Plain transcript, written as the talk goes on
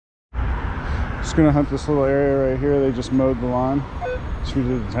Just gonna hunt this little area right here. They just mowed the lawn. Just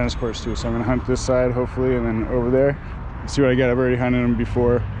redid the tennis courts too, so I'm gonna hunt this side hopefully, and then over there, see what I get. I've already hunted them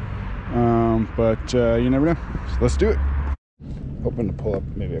before, but you never know. So let's do it. Hoping to pull up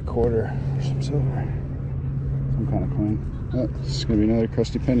maybe a quarter or some silver, some kind of coin. Oh, this is gonna be another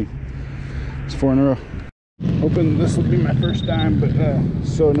crusty penny. It's 4 in a row. Hoping this will be my first dime, but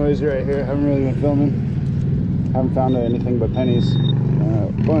so noisy right here. Haven't really been filming. Haven't found anything but pennies.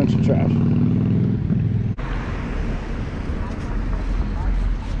 A bunch of trash.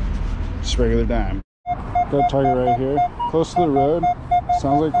 Just regular dime. Got a target right here, close to the road.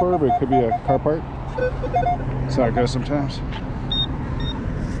 Sounds like a quarter, but it could be a car park. That's how it goes sometimes.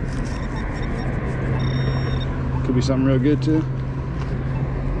 Could be something real good too.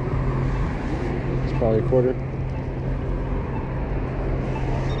 It's probably a quarter.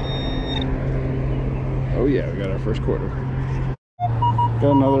 Oh yeah, we got our first quarter.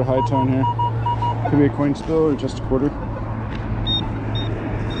 Got another high tone here. Could be a coin spill or just a quarter.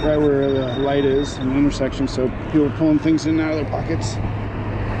 Right where the light is in the intersection, so people are pulling things in and out of their pockets.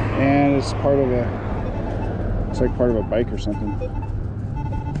 And it's part of a, it's like part of a bike or something.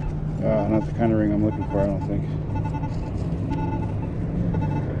 Not the kind of ring I'm looking for, I don't think.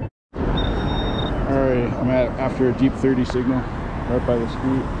 Alright, I'm after a deep 30 signal, right by the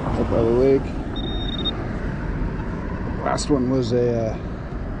street, right by the lake. Last one was a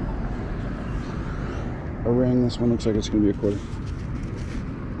ring. This one looks like it's going to be a quarter.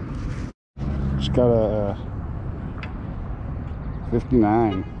 Just got a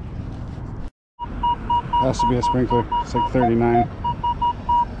 59. Has to be a sprinkler. It's like 39.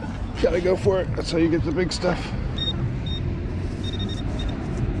 Gotta go for it. That's how you get the big stuff.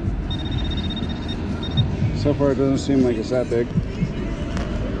 So far it doesn't seem like it's that big.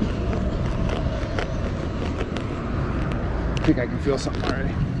 I think I can feel something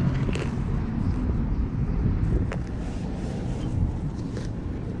already.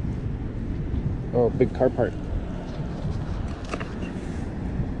 Oh, big car part.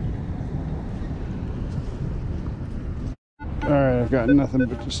 Alright, I've got nothing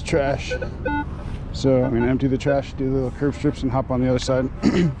but just trash. So I'm gonna empty the trash, do the little curb strips, and hop on the other side.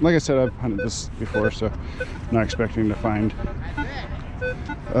 Like I said, I've hunted this before, so I'm not expecting to find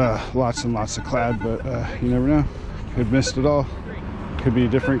lots and lots of clad, but you never know. Could miss it all. Could be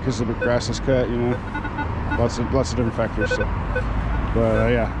different because the grass is cut, you know. Lots of different factors. So,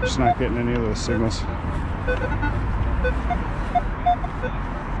 but yeah, just not getting any of those signals.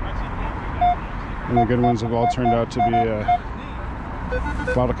 And the good ones have all turned out to be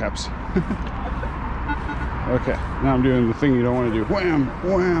bottle caps. Okay, now I'm doing the thing you don't want to do. Wham,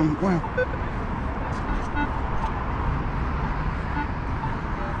 wham, wham.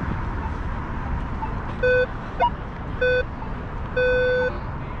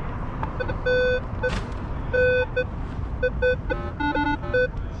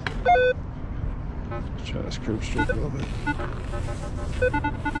 Let's try this curb strip a little bit.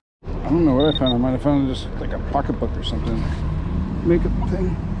 I don't know what I found. I might have found just like a pocketbook or something. Makeup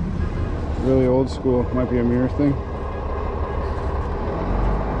thing. Really old school. Might be a mirror thing.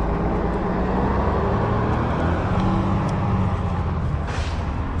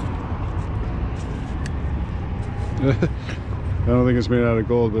 I don't think it's made out of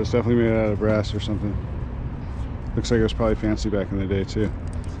gold, but it's definitely made out of brass or something. Looks like it was probably fancy back in the day too.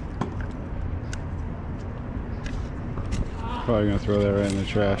 Probably gonna throw that right in the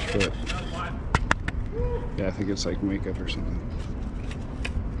trash, but yeah, I think it's like makeup or something.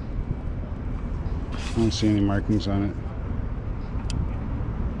 I don't see any markings on it.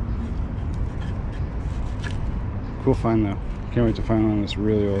 Cool find though. Can't wait to find one that's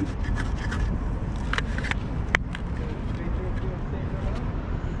really old.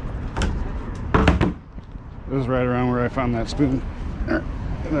 This is right around where I found that spoon,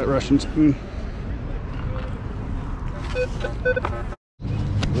 that Russian spoon.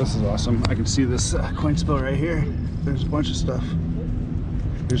 This is awesome. I can see this coin spill right here. There's a bunch of stuff.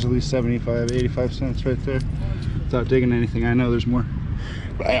 There's at least 75, 85 cents right there. Without digging anything, I know there's more.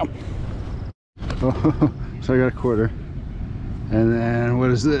 Bam! Oh, so I got a quarter. And then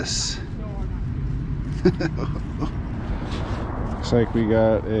what is this? Looks like we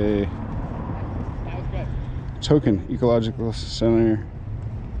got a token, ecological center.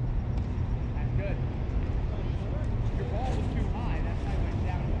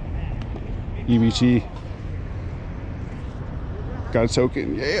 EBT. Got a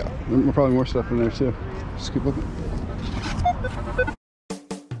token, yeah. There's probably more stuff in there too. Just keep looking.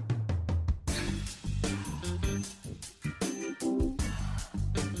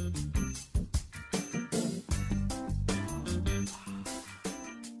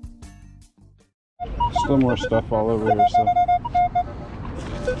 Still more stuff all over here, so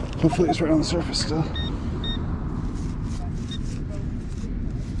hopefully it's right on the surface still.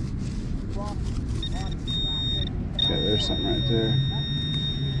 Okay, there's something right there.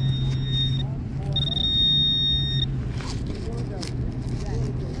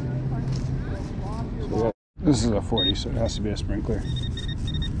 So this is a 40, so it has to be a sprinkler.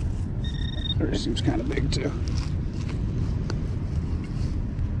 It seems kind of big too.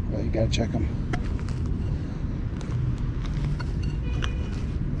 Well, you gotta check them.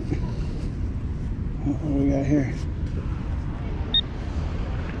 What do we got here?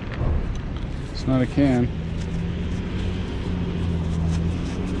 It's not a can.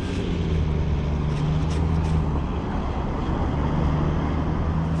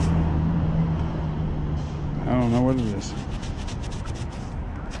 I don't know what it is.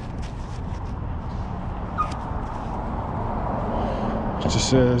 It just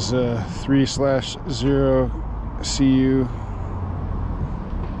says 3/0 CU.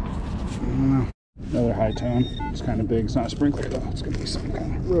 I don't know. Another high tone. It's kind of big. It's not a sprinkler though. It's gonna be some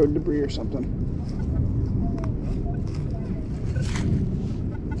kind of road debris or something.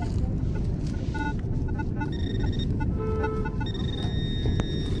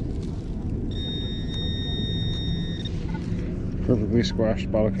 Perfectly squashed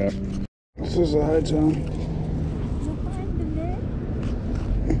bottle cap. This is a high tone. You find the nail?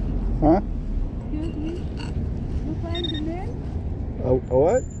 Huh? Excuse me? You find the nail? A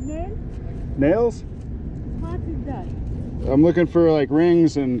what? Nail? Nails? What is that? I'm looking for like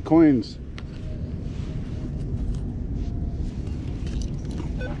rings and coins.